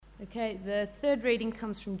Okay, the third reading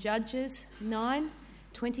comes from Judges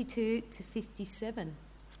 9:22 to 57.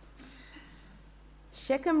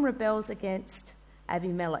 Shechem rebels against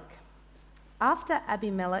Abimelech. After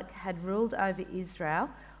Abimelech had ruled over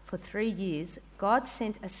Israel for 3 years, God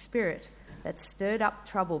sent a spirit that stirred up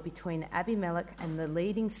trouble between Abimelech and the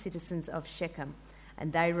leading citizens of Shechem,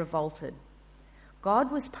 and they revolted.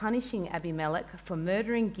 God was punishing Abimelech for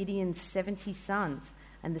murdering Gideon's 70 sons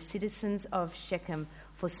and the citizens of Shechem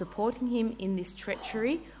for supporting him in this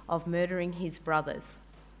treachery of murdering his brothers.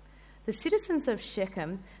 The citizens of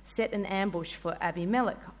Shechem set an ambush for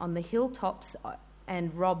Abimelech on the hilltops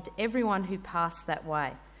and robbed everyone who passed that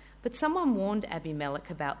way. But someone warned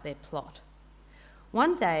Abimelech about their plot.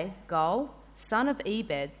 One day, Gaal, son of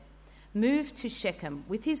Ebed, moved to Shechem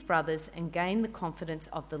with his brothers and gained the confidence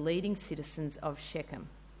of the leading citizens of Shechem.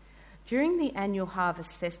 During the annual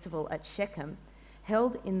harvest festival at Shechem,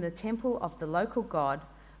 held in the temple of the local god,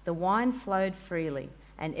 the wine flowed freely,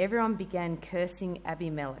 and everyone began cursing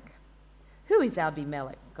Abimelech. "Who is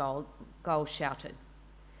Abimelech?" Gaal shouted.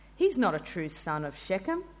 "He's not a true son of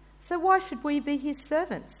Shechem, so why should we be his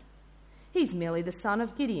servants? He's merely the son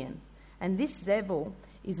of Gideon, and this Zebul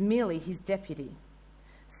is merely his deputy.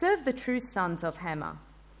 Serve the true sons of Hamah,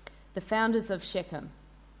 the founders of Shechem.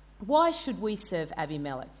 Why should we serve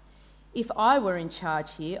Abimelech? If I were in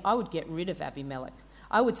charge here, I would get rid of Abimelech.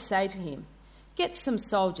 I would say to him, 'Get some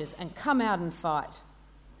soldiers and come out and fight.'"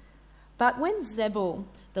 But when Zebul,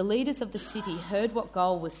 the leaders of the city, heard what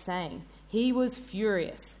Gaal was saying, he was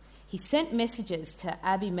furious. He sent messengers to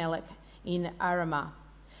Abimelech in Aramah,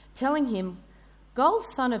 telling him, "Gaal,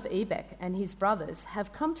 son of Ebed, and his brothers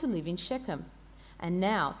have come to live in Shechem, and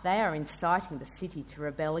now they are inciting the city to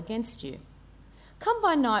rebel against you. Come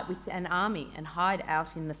by night with an army and hide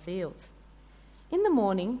out in the fields. In the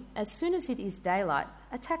morning, as soon as it is daylight,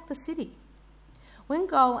 attack the city. When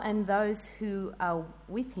Gaal and those who are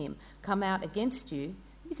with him come out against you,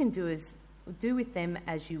 you can do with them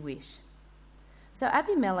as you wish." So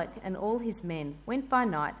Abimelech and all his men went by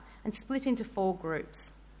night and split into 4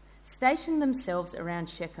 groups, stationed themselves around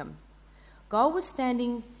Shechem. Gaal was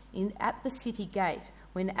standing at the city gate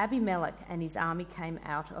when Abimelech and his army came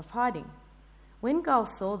out of hiding. When Gaal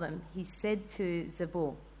saw them, he said to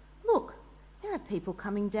Zebul, "Look, there are people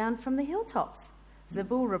coming down from the hilltops."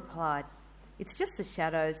 Zebul replied, "It's just the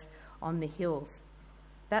shadows on the hills.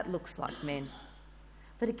 That looks like men."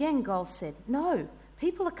 But again Gaal said, "No,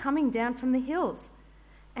 people are coming down from the hills.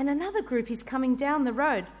 And another group is coming down the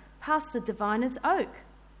road past the diviner's oak."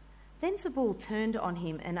 Then Zebul turned on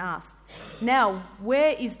him and asked, "Now,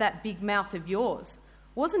 where is that big mouth of yours?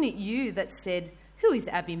 Wasn't it you that said, 'Who is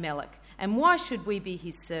Abimelech, and why should we be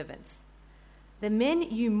his servants?' The men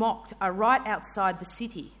you mocked are right outside the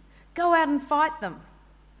city. Go out and fight them."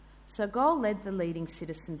 So Gaal led the leading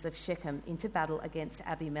citizens of Shechem into battle against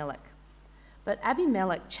Abimelech. But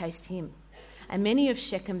Abimelech chased him, and many of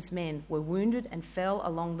Shechem's men were wounded and fell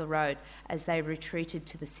along the road as they retreated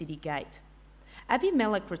to the city gate.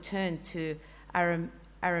 Abimelech returned to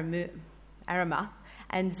Aramah,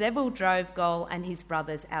 and Zebul drove Gaal and his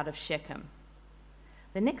brothers out of Shechem.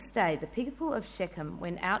 The next day, the people of Shechem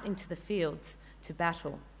went out into the fields to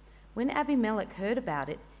battle. When Abimelech heard about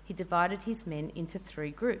it, he divided his men into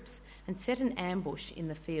 3 groups and set an ambush in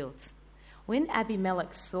the fields. When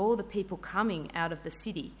Abimelech saw the people coming out of the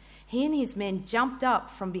city, he and his men jumped up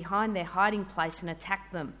from behind their hiding place and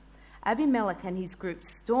attacked them. Abimelech and his group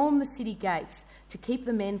stormed the city gates to keep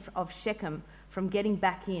the men of Shechem from getting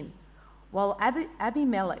back in, while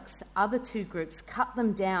Abimelech's other 2 groups cut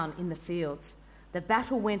them down in the fields. The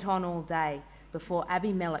battle went on all day before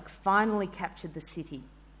Abimelech finally captured the city.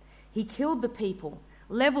 He killed the people,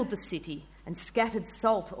 levelled the city, and scattered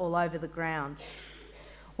salt all over the ground.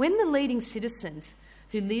 When the leading citizens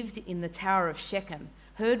who lived in the tower of Shechem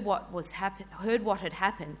heard what had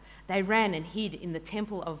happened, they ran and hid in the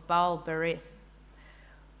temple of Baal-berith.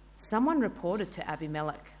 Someone reported to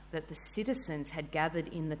Abimelech that the citizens had gathered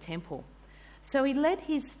in the temple. So he led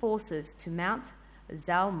his forces to Mount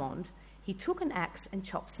Zalmon. He took an axe and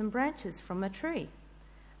chopped some branches from a tree,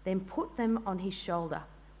 then put them on his shoulder.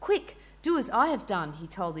 "Quick, do as I have done," he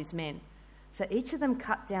told his men. So each of them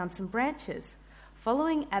cut down some branches,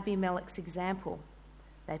 following Abimelech's example.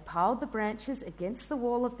 They piled the branches against the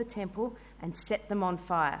wall of the temple and set them on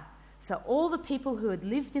fire. So all the people who had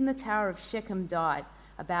lived in the tower of Shechem died,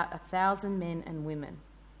 about 1,000 men and women.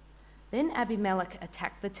 Then Abimelech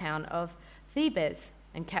attacked the town of Thebez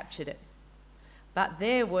and captured it. But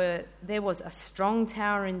there was a strong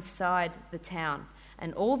tower inside the town,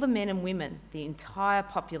 and all the men and women, the entire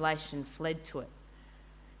population, fled to it.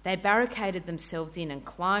 They barricaded themselves in and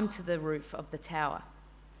climbed to the roof of the tower.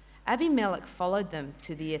 Abimelech followed them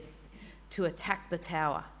to attack the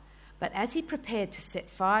tower. But as he prepared to set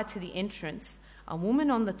fire to the entrance, a woman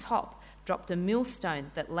on the top dropped a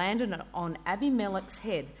millstone that landed on Abimelech's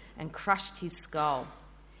head and crushed his skull.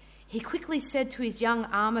 He quickly said to his young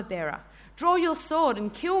armor-bearer, "Draw your sword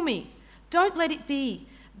and kill me. Don't let it be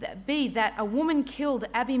that a woman killed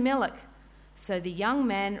Abimelech." So the young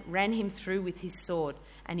man ran him through with his sword,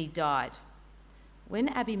 and he died. When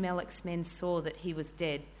Abimelech's men saw that he was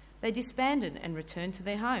dead, they disbanded and returned to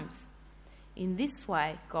their homes. In this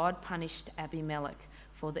way, God punished Abimelech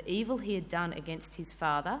for the evil he had done against his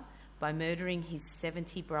father by murdering his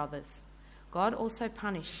 70 brothers. God also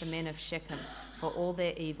punished the men of Shechem for all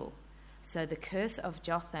their evil. So the curse of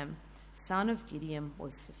Jotham, son of Gideon,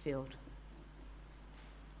 was fulfilled.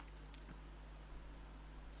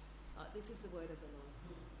 This is the word of the Lord.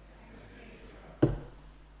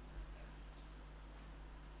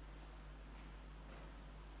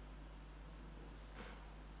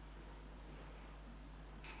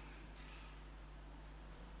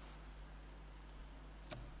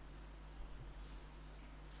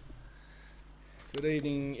 Good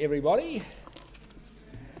evening, everybody.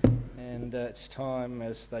 And it's time,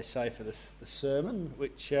 as they say, for the sermon,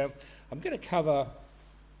 which I'm going to cover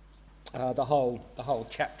the whole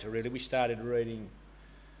chapter. Really, we started reading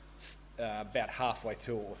about halfway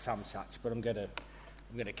through, or some such. But I'm going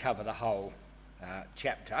to cover the whole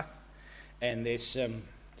chapter, and there's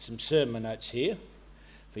some sermon notes here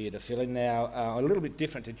for you to fill in. Now, a little bit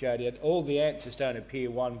different to Jodie. All the answers don't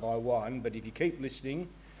appear one by one, but if you keep listening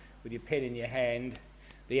with your pen in your hand,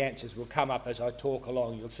 the answers will come up as I talk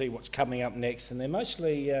along. You'll see what's coming up next, and they're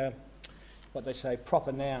mostly what they say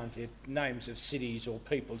proper nouns. They're names of cities or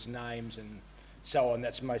people's names and so on.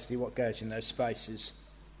 That's mostly what goes in those spaces.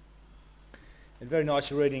 And very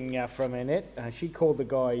nice reading from Annette. She called the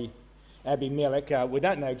guy Abimelech. We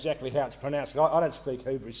don't know exactly how it's pronounced. I don't speak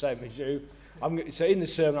Hebrew, same as you. So in the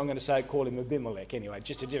sermon I'm going to say call him Abimelech anyway.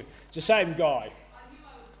 It's the same guy.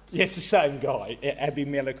 Yes, the same guy,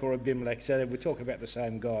 Abimelech or Abimelech. So we're talking about the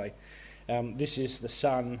same guy. This is the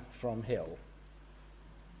son from hell.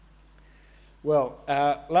 Well,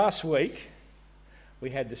 last week we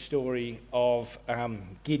had the story of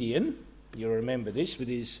Gideon. You'll remember this, with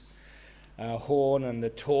his horn and the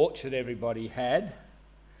torch that everybody had.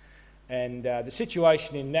 And the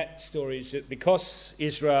situation in that story is that because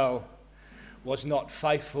Israel was not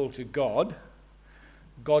faithful to God,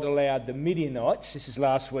 God allowed the Midianites, this is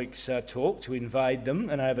last week's talk, to invade them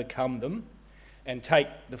and overcome them and take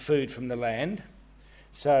the food from the land.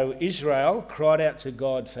 So Israel cried out to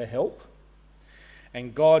God for help,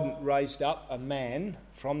 and God raised up a man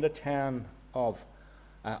from the town of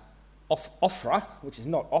Ophrah, which is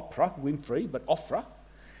not Oprah Winfrey, but Ophrah,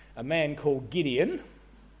 a man called Gideon,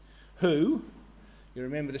 who, you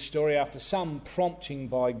remember the story, after some prompting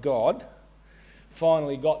by God,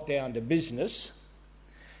 finally got down to business.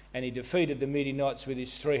 And he defeated the Midianites with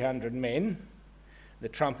his 300 men, the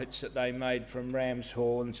trumpets that they made from ram's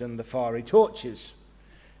horns and the fiery torches.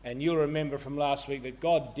 And you'll remember from last week that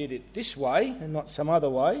God did it this way and not some other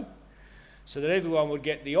way, so that everyone would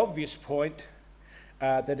get the obvious point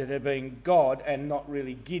that it had been God and not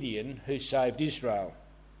really Gideon who saved Israel.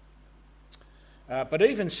 But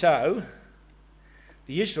even so,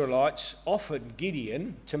 the Israelites offered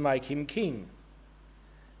Gideon to make him king.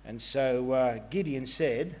 And so Gideon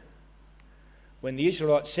said, when the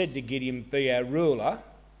Israelites said to Gideon, "Be our ruler,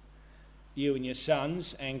 you and your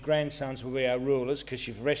sons and grandsons will be our rulers because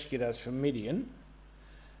you've rescued us from Midian,"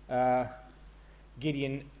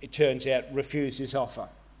 Gideon, it turns out, refused his offer.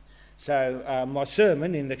 So my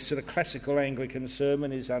sermon, in the sort of classical Anglican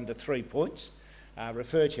sermon, is under 3 points.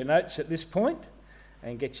 Refer to your notes at this point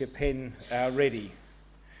and get your pen ready.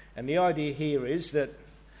 And the idea here is that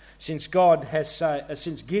since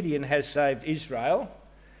Gideon has saved Israel,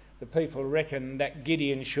 the people reckon that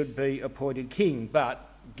Gideon should be appointed king, but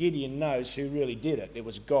Gideon knows who really did it. It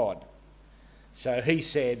was God. So he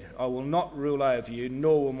said, "I will not rule over you,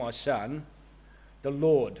 nor will my son. The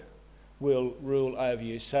Lord will rule over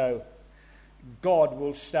you." So God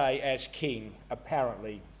will stay as king,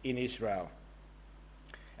 apparently, in Israel.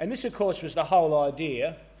 And this, of course, was the whole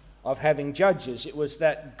idea of having judges. It was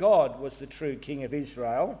that God was the true king of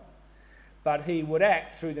Israel, but he would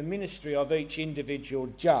act through the ministry of each individual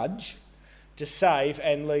judge to save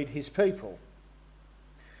and lead his people.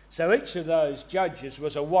 So each of those judges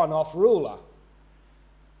was a one-off ruler.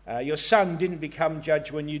 Your son didn't become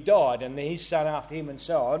judge when you died, and his son after him and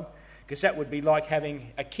so on, because that would be like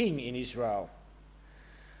having a king in Israel.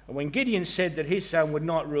 And when Gideon said that his son would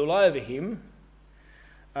not rule over him,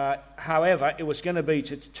 however, it was going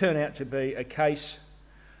to turn out to be a case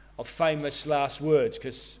of famous last words,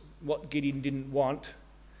 because what Gideon didn't want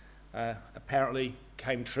apparently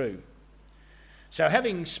came true. So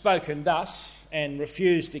having spoken thus and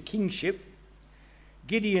refused the kingship,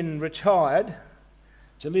 Gideon retired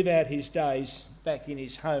to live out his days back in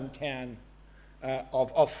his hometown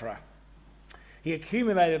of Ophrah. He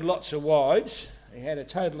accumulated lots of wives. He had a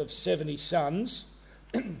total of 70 sons.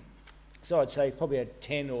 So I'd say probably had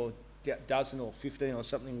 10 or a dozen or 15 or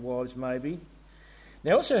something wives maybe. He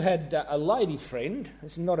also had a lady friend.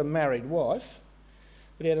 This is not a married wife,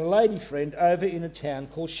 but he had a lady friend over in a town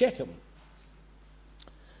called Shechem,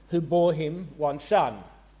 who bore him one son.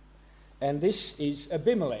 And this is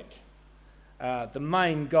Abimelech, the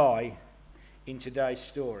main guy in today's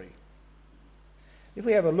story. If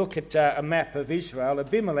we have a look at a map of Israel,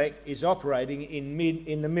 Abimelech is operating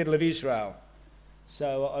in the middle of Israel.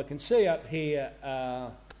 So I can see up here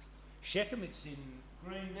Shechem, it's in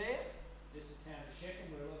green there. There's the town of Shechem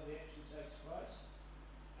where a lot of the action takes place.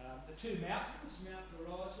 The two mountains, Mount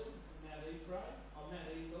Gerizim and Mount Ephraim, Mount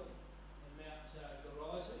Eagle and Mount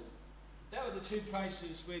Gerizim. That were the two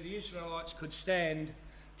places where the Israelites could stand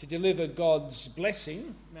to deliver God's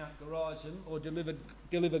blessing, Mount Gerizim, or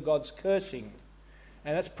deliver God's cursing.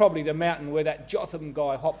 And that's probably the mountain where that Jotham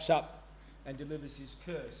guy hops up and delivers his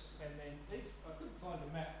curse. And then, if I couldn't find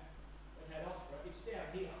a map that had Ophrah, it's down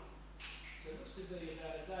here. So it looks to be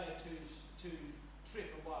about a day or two's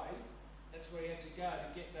trip away. That's where he had to go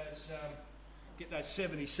to get those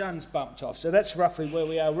 70 sons bumped off. So that's roughly where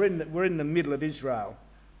we are. We're in the middle of Israel.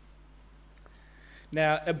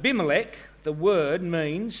 Now, Abimelech, the word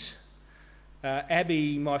means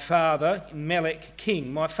Abi, my father, Melech,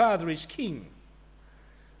 king. My father is king.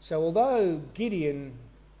 So although Gideon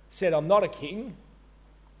said, I'm not a king,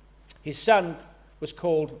 his son was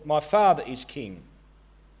called, my father is king.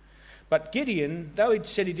 But Gideon, though he'd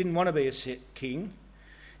said he didn't want to be a king,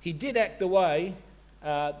 he did act the way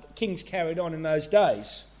kings carried on in those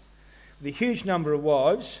days. With a huge number of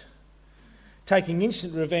wives, taking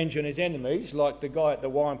instant revenge on his enemies, like the guy at the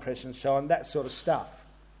wine press and so on, that sort of stuff.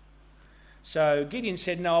 So Gideon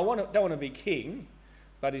said, no, don't want to be king,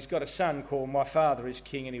 but he's got a son called my father is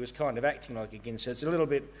king, and he was kind of acting like a king. So it's a little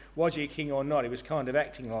bit, was he a king or not? He was kind of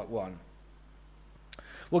acting like one.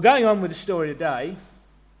 Well, going on with the story today,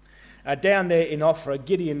 down there in Ophrah,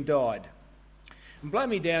 Gideon died. And blow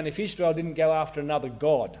me down if Israel didn't go after another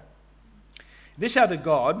god. This other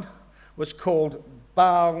god was called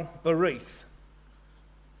Baal-berith.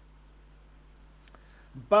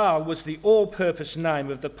 Baal was the all-purpose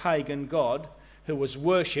name of the pagan god who was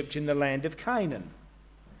worshipped in the land of Canaan.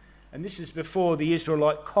 And this is before the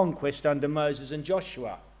Israelite conquest under Moses and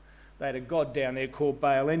Joshua. They had a god down there called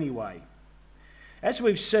Baal anyway. As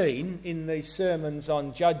we've seen in these sermons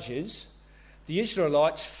on Judges, the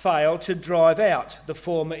Israelites failed to drive out the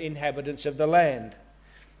former inhabitants of the land.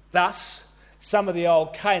 Thus, some of the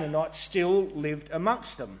old Canaanites still lived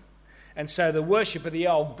amongst them. And so the worship of the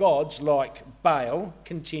old gods, like Baal,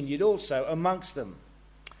 continued also amongst them.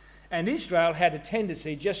 And Israel had a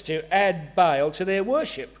tendency just to add Baal to their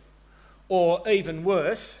worship, or even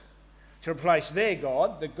worse, to replace their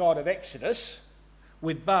God, the God of Exodus,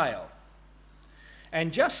 with Baal.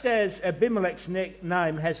 And just as Abimelech's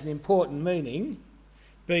name has an important meaning,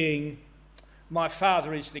 being my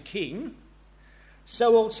father is the king,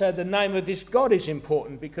 so also the name of this God is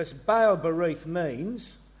important, because Baal-berith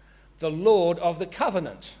means the Lord of the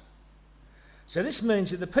covenant. So this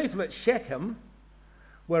means that the people at Shechem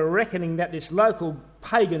were reckoning that this local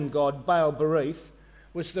pagan god, Baal-berith,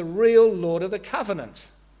 was the real Lord of the covenant,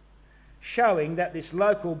 showing that this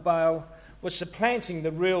local Baal was supplanting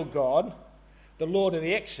the real God, the Lord of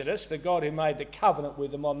the Exodus, the God who made the covenant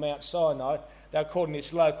with them on Mount Sinai. They were calling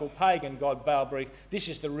this local pagan god Baal-berith, this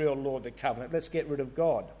is the real Lord of the covenant, let's get rid of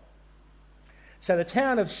God. So the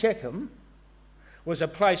town of Shechem was a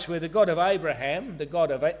place where the God of Abraham, the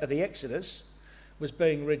God of the Exodus, was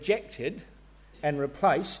being rejected and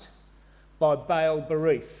replaced by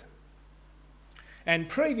Baal-berith. And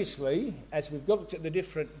previously, as we've looked at the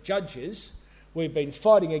different judges, we've been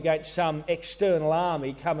fighting against some external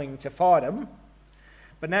army coming to fight them.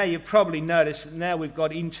 But now you've probably noticed that now we've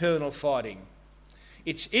got internal fighting.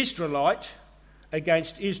 It's Israelite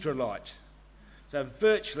against Israelite. So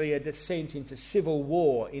virtually a descent into civil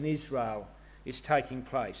war in Israel is taking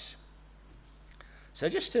place. So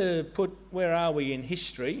just to put where are we in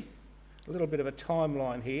history, a little bit of a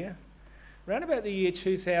timeline here. Around about the year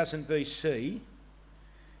 2000 BC,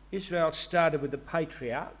 Israel started with the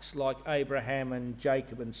patriarchs like Abraham and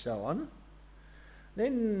Jacob and so on.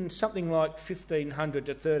 Then something like 1500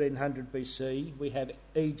 to 1300 BC, we have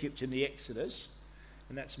Egypt in the Exodus,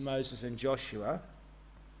 and that's Moses and Joshua.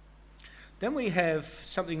 Then we have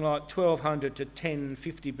something like 1200 to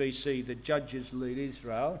 1050 BC, the judges lead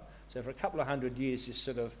Israel. So for a couple of hundred years this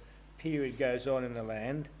sort of period goes on in the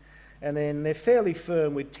land. And then they're fairly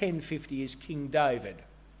firm with 1050 is King David.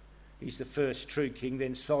 He's the first true king,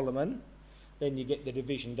 then Solomon. Then you get the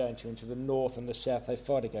division, don't you, into the north and the south. They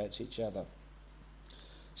fight against each other.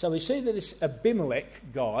 So we see that this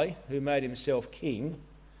Abimelech guy who made himself king,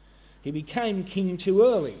 he became king too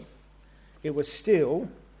early. It was still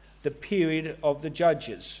the period of the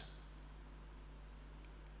judges.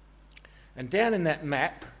 And down in that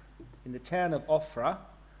map, in the town of Ophrah,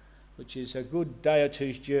 which is a good day or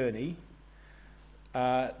two's journey,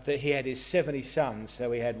 that he had his 70 sons.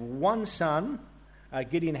 So he had one son,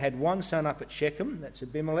 Gideon had one son up at Shechem, that's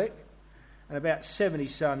Abimelech, and about 70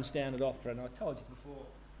 sons down at Ophrah. And I told you before,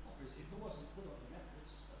 if it wasn't put on the map,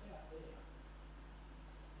 it's about there.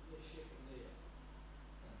 There's Shechem there,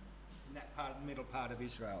 in that part, middle part of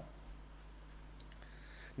Israel.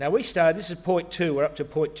 Now this is point 2, we're up to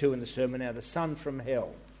point 2 in the sermon now, the son from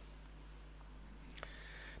hell.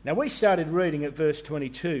 Now we started reading at verse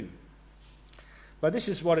 22, but this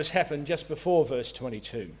is what has happened just before verse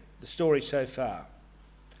 22, the story so far.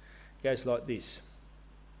 It goes like this.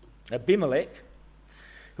 Abimelech,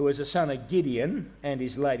 who was a son of Gideon and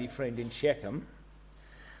his lady friend in Shechem,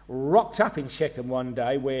 rocked up in Shechem one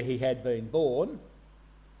day where he had been born,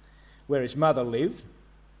 where his mother lived,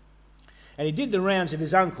 and he did the rounds of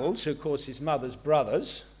his uncles, who of course his mother's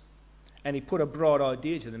brothers, and he put a bright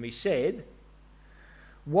idea to them. He said,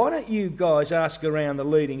 "Why don't you guys ask around the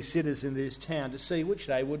leading citizens in this town to see which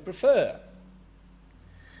they would prefer?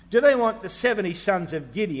 Do they want the 70 sons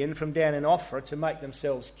of Gideon from down in Ophrah to make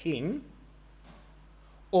themselves king?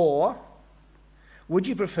 Or would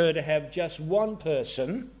you prefer to have just one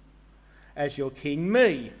person as your king,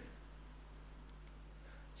 me?"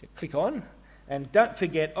 So click on. And don't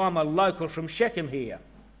forget, I'm a local from Shechem here.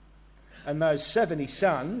 And those 70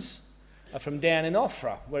 sons are from down in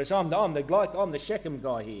Ophrah, whereas I'm the Shechem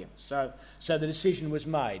guy here. So the decision was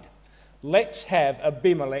made. Let's have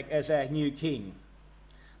Abimelech as our new king.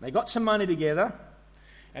 They got some money together,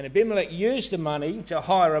 and Abimelech used the money to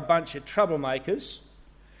hire a bunch of troublemakers,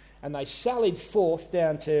 and they sallied forth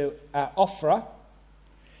down to Ophrah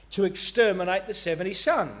to exterminate the 70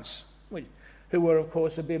 sons, who were, of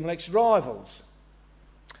course, Abimelech's rivals.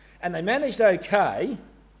 And they managed okay,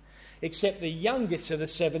 except the youngest of the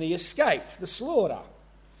 70 escaped the slaughter.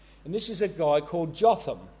 And this is a guy called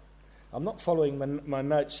Jotham. I'm not following my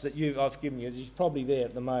notes that I've given you. He's probably there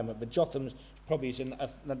at the moment, but Jotham probably is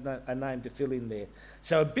a name to fill in there.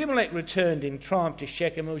 So Abimelech returned in triumph to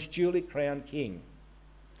Shechem and was duly crowned king.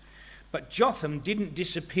 But Jotham didn't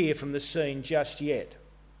disappear from the scene just yet.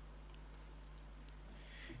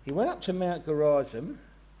 He went up to Mount Gerizim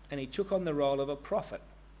and he took on the role of a prophet.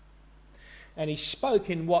 And he spoke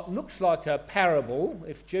in what looks like a parable.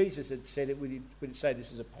 If Jesus had said it, we'd say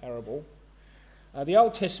this is a parable. The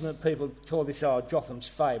Old Testament people call this Jotham's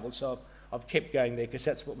fable, so I've kept going there because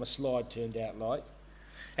that's what my slide turned out like.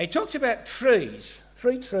 And he talked about trees,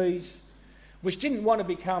 3 trees which didn't want to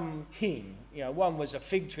become king. You know, one was a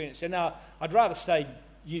fig tree and it said, "No, I'd rather stay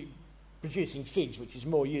producing figs, which is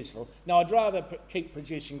more useful. No, I'd rather keep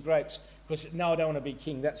producing grapes because, no, I don't want to be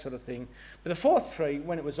king," that sort of thing. But the 4th tree,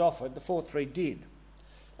 when it was offered, the 4th tree did.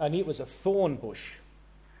 And it was a thorn bush.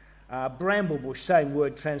 Bramble bush, same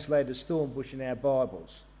word translated as thorn bush in our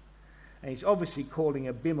Bibles. And he's obviously calling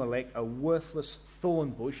Abimelech a worthless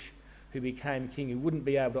thorn bush who became king, who wouldn't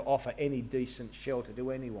be able to offer any decent shelter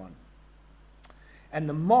to anyone. And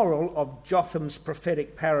the moral of Jotham's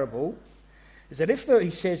prophetic parable is that if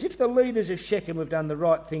the leaders of Shechem have done the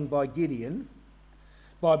right thing by Gideon,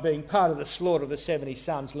 by being part of the slaughter of the 70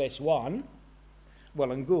 sons less one,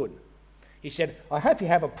 well and good. He said, "I hope you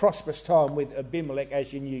have a prosperous time with Abimelech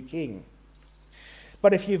as your new king.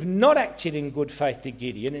 But if you've not acted in good faith to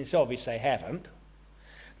Gideon," and it's obvious they haven't,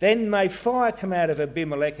 "then may fire come out of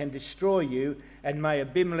Abimelech and destroy you, and may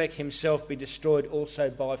Abimelech himself be destroyed also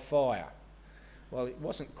by fire." Well, it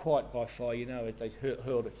wasn't quite by fire, you know, they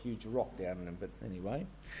hurled a huge rock down on him, but anyway.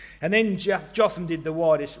 And then Jotham did the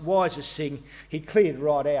wisest thing. He cleared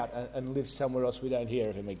right out and lived somewhere else. We don't hear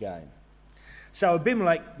of him again. So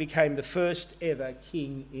Abimelech became the first ever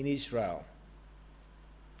king in Israel.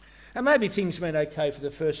 And maybe things went okay for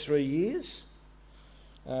the first 3 years.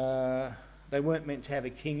 They weren't meant to have a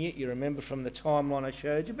king yet, you remember from the timeline I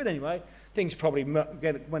showed you. But anyway, things probably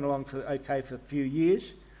went along okay for a few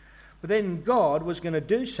years. But then God was going to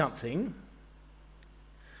do something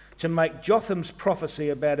to make Jotham's prophecy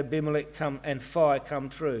about Abimelech and fire come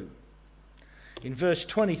true. In verse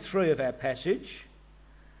 23 of our passage,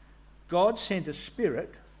 God sent a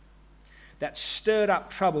spirit that stirred up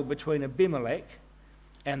trouble between Abimelech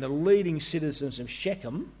and the leading citizens of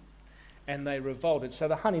Shechem, and they revolted. So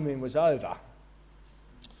the honeymoon was over.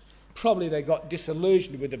 Probably they got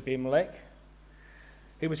disillusioned with Abimelech.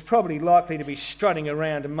 He was probably likely to be strutting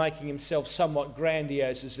around and making himself somewhat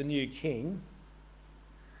grandiose as the new king.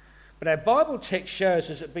 But our Bible text shows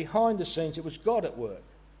us that behind the scenes it was God at work,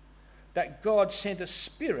 that God sent a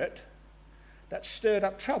spirit that stirred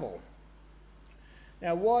up trouble.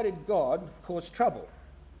 Now, why did God cause trouble?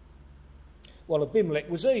 Well, Abimelech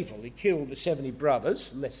was evil. He killed the 70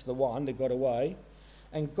 brothers, less the one that got away,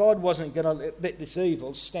 and God wasn't going to let this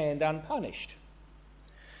evil stand unpunished.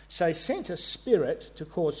 So he sent a spirit to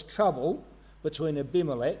cause trouble between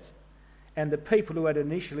Abimelech and the people who had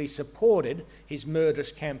initially supported his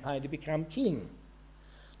murderous campaign to become king.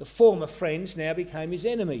 The former friends now became his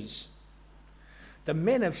enemies. The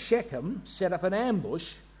men of Shechem set up an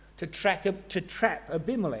ambush to trap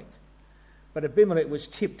Abimelech. But Abimelech was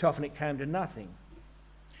tipped off and it came to nothing.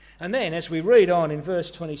 And then, as we read on in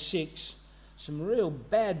verse 26, some real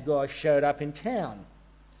bad guys showed up in town.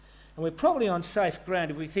 And we're probably on safe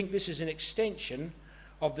ground if we think this is an extension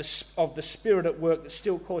of the spirit at work that's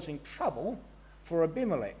still causing trouble for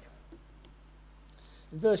Abimelech.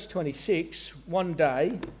 In verse 26, one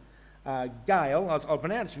day, Gaal, I'll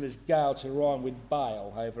pronounce him as Gaal to rhyme with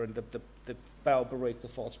Baal over in the Baal Berith, the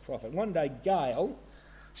false prophet. One day, Gaal,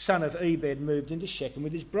 son of Ebed, moved into Shechem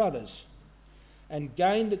with his brothers and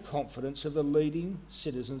gained the confidence of the leading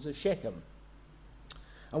citizens of Shechem.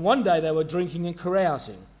 And one day they were drinking and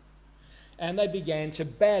carousing, and they began to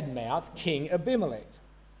badmouth King Abimelech.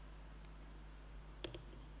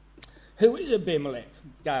 Who is Abimelech?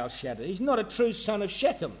 Gaal shouted. He's not a true son of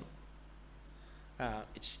Shechem.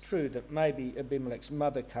 It's true that maybe Abimelech's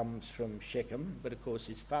mother comes from Shechem, but of course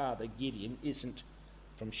his father, Gideon, isn't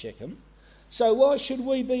from Shechem. So why should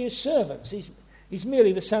we be his servants? He's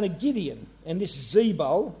merely the son of Gideon, and this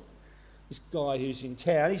Zebul, this guy who's in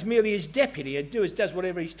town, he's merely his deputy and does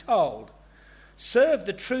whatever he's told. Serve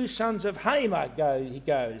the true sons of Hamor, he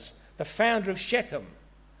goes, the founder of Shechem.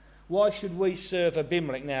 Why should we serve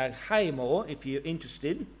Abimelech? Now, Hamor, if you're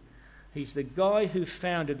interested, he's the guy who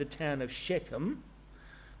founded the town of Shechem,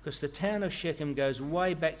 because the town of Shechem goes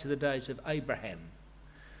way back to the days of Abraham.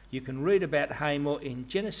 You can read about Hamor in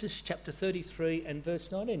Genesis chapter 33 and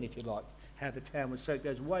verse 19, if you like, how the town was. So it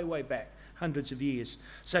goes way, way back, hundreds of years.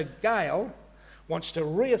 So Gaal wants to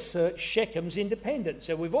reassert Shechem's independence.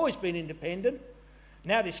 So we've always been independent.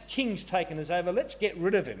 Now this king's taken us over. Let's get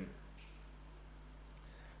rid of him.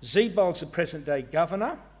 Zebul's the present-day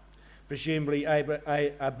governor, presumably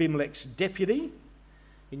Abimelech's deputy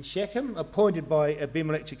in Shechem, appointed by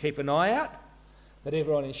Abimelech to keep an eye out that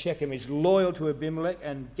everyone in Shechem is loyal to Abimelech,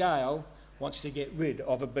 and Gaal wants to get rid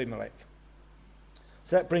of Abimelech.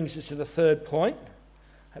 So that brings us to the third point.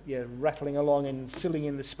 Hope you're rattling along and filling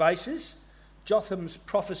in the spaces. Jotham's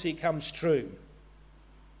prophecy comes true.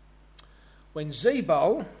 When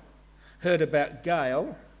Zebul heard about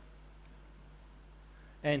Gaal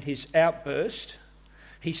and his outburst,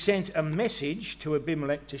 he sent a message to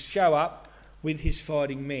Abimelech to show up with his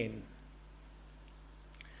fighting men.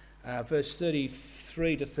 Verse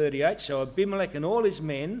 33 to 38, so Abimelech and all his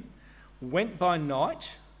men went by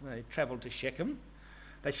night. They travelled to Shechem.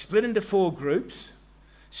 They split into 4 groups,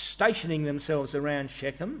 stationing themselves around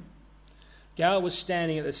Shechem. Gaal was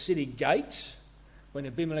standing at the city gates when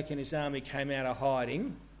Abimelech and his army came out of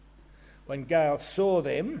hiding. When Gaal saw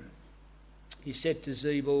them, he said to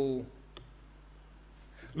Zebul,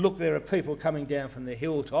 "Look, there are people coming down from the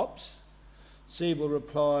hilltops." Zebul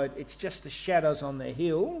replied, "It's just the shadows on the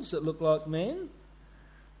hills that look like men."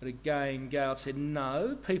 But again, Gaal said,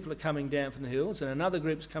 "No, people are coming down from the hills, and another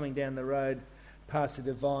group's coming down the road past the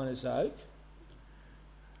diviner's oak."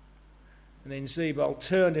 And then Zebul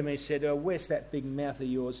turned to him and he said, "Oh, where's that big mouth of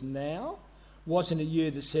yours now? Wasn't it you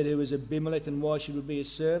that said who was Abimelech and why should we be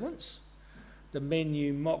his servants? The men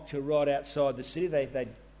you mocked are right outside the city. They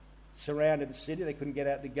surrounded the city. They couldn't get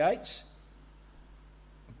out the gates.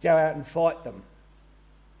 Go out and fight them."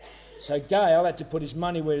 So Gaal had to put his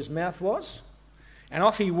money where his mouth was, and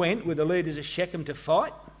off he went with the leaders of Shechem to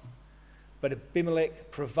fight. But Abimelech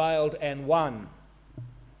prevailed and won.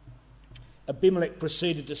 Abimelech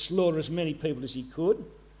proceeded to slaughter as many people as he could.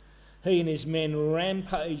 He and his men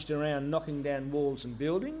rampaged around, knocking down walls and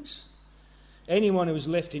buildings. Anyone who was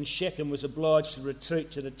left in Shechem was obliged to retreat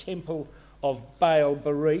to the temple of Baal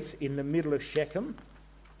Berith in the middle of Shechem.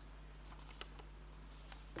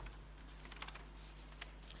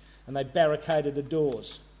 And they barricaded the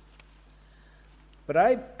doors. But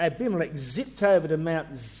Abimelech zipped over to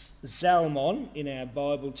Mount Zalmon in our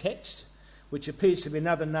Bible text, which appears to be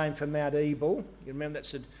another name for Mount Ebal. You remember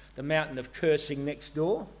that's the mountain of cursing next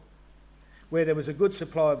door, where there was a good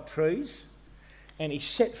supply of trees, and he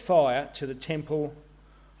set fire to the temple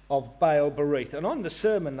of Baal Berith. And on the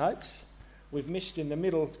sermon notes, we've missed in the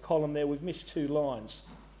middle column there, we've missed 2 lines.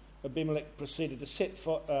 Abimelech proceeded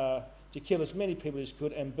to kill as many people as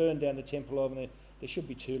could and burn down the temple of, and there should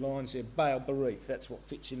be 2 lines there, Baal Berith. That's what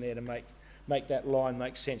fits in there to make that line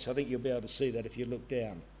make sense. I think you'll be able to see that if you look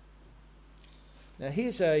down. Now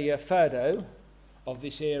here's a photo of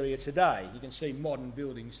this area today. You can see modern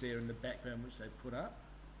buildings there in the background which they put up.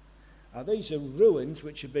 These are ruins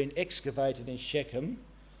which have been excavated in Shechem,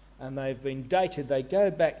 and they've been dated. They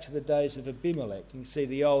go back to the days of Abimelech. You can see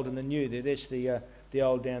the old and the new there. There's the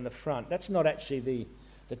old down the front. That's not actually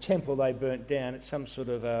the temple they burnt down. It's some sort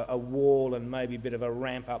of a wall and maybe a bit of a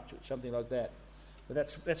ramp up to it, something like that. But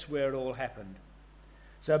that's where it all happened.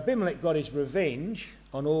 So Abimelech got his revenge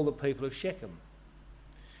on all the people of Shechem.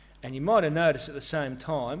 And you might have noticed at the same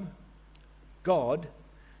time, God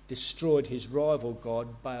destroyed his rival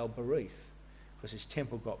god Baal Berith because his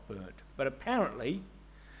temple got burnt. But apparently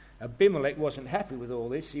Abimelech wasn't happy with all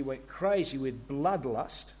this. He went crazy with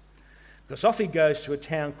bloodlust, because off he goes to a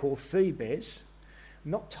town called Thebes,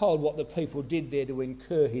 not told what the people did there to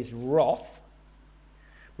incur his wrath.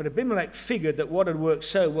 But Abimelech figured that what had worked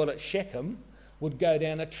so well at Shechem would go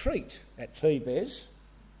down a treat at Thebes.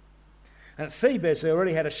 And at Thebes they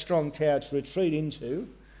already had a strong tower to retreat into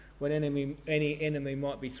when any enemy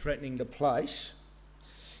might be threatening the place.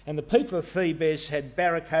 And the people of Thebes had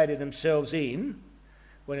barricaded themselves in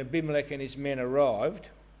when Abimelech and his men arrived.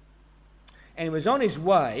 And he was on his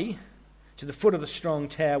way to the foot of the strong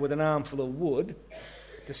tower with an armful of wood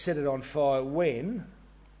to set it on fire when,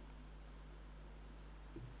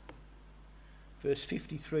 verse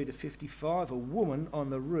 53 to 55, a woman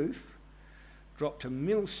on the roof dropped a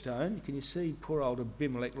millstone. Can you see poor old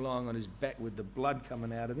Abimelech lying on his back with the blood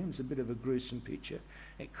coming out of him? It's a bit of a gruesome picture.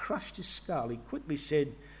 It crushed his skull. He quickly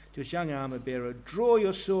said to his young armour-bearer, "Draw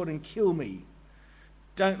your sword and kill me.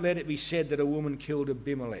 Don't let it be said that a woman killed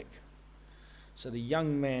Abimelech." So the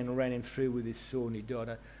young man ran him through with his sword and he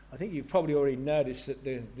died. I think you've probably already noticed that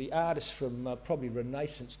the artists from probably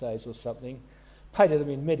Renaissance days or something painted them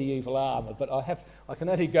in medieval armour, but I can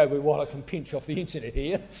only go with what I can pinch off the internet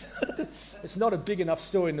here. It's not a big enough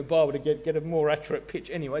story in the Bible to get a more accurate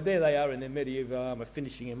picture. Anyway, there they are in their medieval armour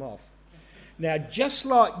finishing him off. Now, just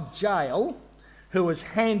like Jael, who was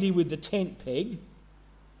handy with the tent peg,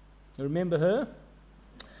 remember her?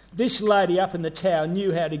 This lady up in the tower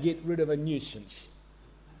knew how to get rid of a nuisance.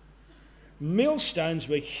 Millstones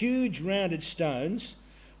were huge rounded stones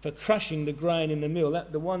for crushing the grain in the mill.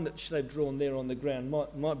 The one that they've drawn there on the ground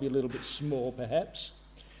might be a little bit small, perhaps.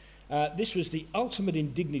 This was the ultimate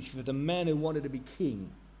indignity for the man who wanted to be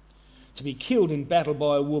king, to be killed in battle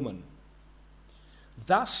by a woman.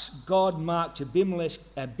 Thus, God marked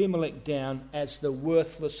Abimelech down as the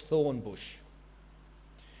worthless thorn bush.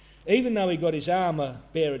 Even though he got his armour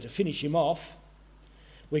bearer to finish him off,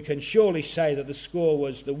 we can surely say that the score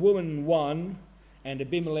was the woman 1 and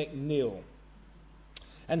Abimelech 0.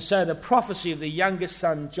 And so the prophecy of the youngest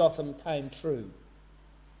son Jotham came true.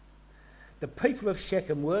 The people of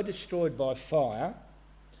Shechem were destroyed by fire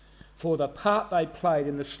for the part they played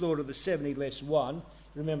in the slaughter of the 70 less 1.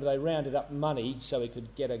 Remember, they rounded up money so he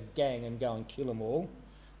could get a gang and go and kill them all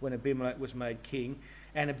when Abimelech was made king.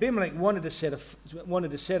 And Abimelech wanted to set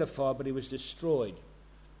a fire, but he was destroyed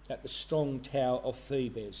at the strong tower of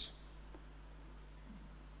Thebes.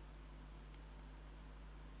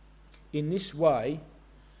 In this way,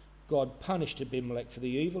 God punished Abimelech for the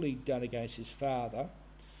evil he'd done against his father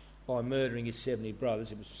by murdering his 70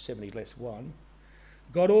 brothers. It was 70 less 1.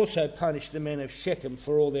 God also punished the men of Shechem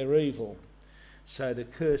for all their evil. So the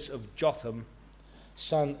curse of Jotham,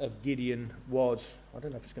 son of Gideon, was, I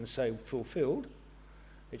don't know if it's going to say fulfilled.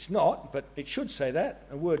 It's not, but it should say that.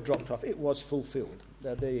 A word dropped off. It was fulfilled.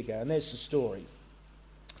 Now, there you go. And there's the story.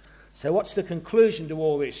 So what's the conclusion to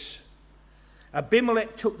all this?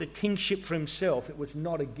 Abimelech took the kingship for himself. It was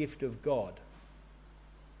not a gift of God.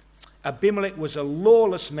 Abimelech was a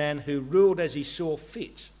lawless man who ruled as he saw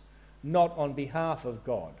fit, not on behalf of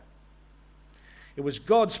God. It was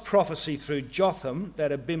God's prophecy through Jotham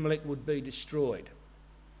that Abimelech would be destroyed.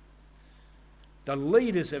 The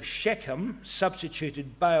leaders of Shechem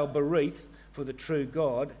substituted Baal Berith for the true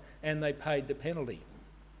God, and they paid the penalty.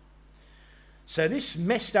 So this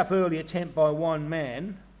messed up early attempt by one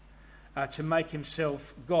man to make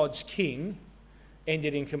himself God's king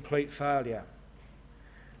ended in complete failure.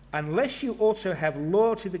 Unless you also have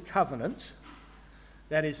loyalty to the covenant,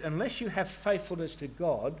 that is, unless you have faithfulness to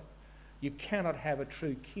God, you cannot have a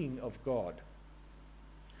true king of God.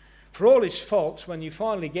 For all his faults, when you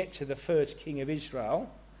finally get to the first king of Israel,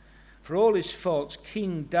 for all his faults,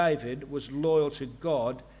 King David was loyal to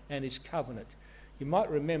God and his covenant. You might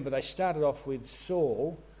remember they started off with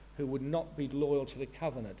Saul, who would not be loyal to the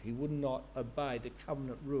covenant. He would not obey the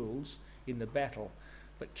covenant rules in the battle.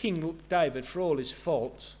 But King David, for all his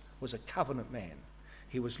faults, was a covenant man.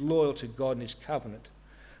 He was loyal to God and his covenant.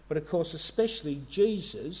 But of course, especially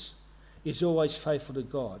Jesus is always faithful to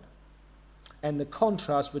God. And the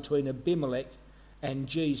contrast between Abimelech and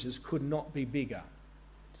Jesus could not be bigger.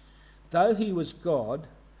 Though he was God,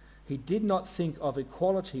 he did not think of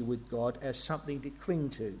equality with God as something to cling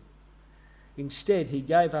to. Instead, he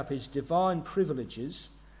gave up his divine privileges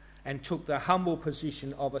and took the humble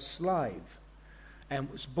position of a slave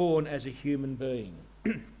and was born as a human being.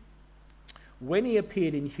 When he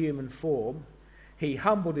appeared in human form, he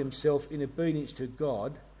humbled himself in obedience to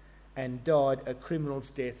God and died a criminal's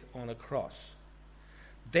death on a cross.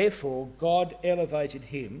 Therefore, God elevated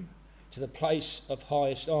him to the place of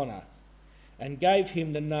highest honour and gave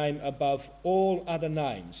him the name above all other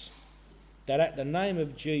names, that at the name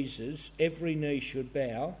of Jesus every knee should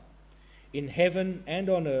bow, in heaven and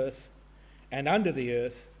on earth and under the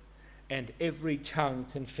earth, and every tongue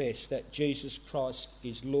confess that Jesus Christ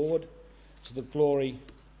is Lord, to the glory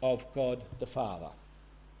of God the Father.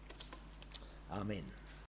 Amen.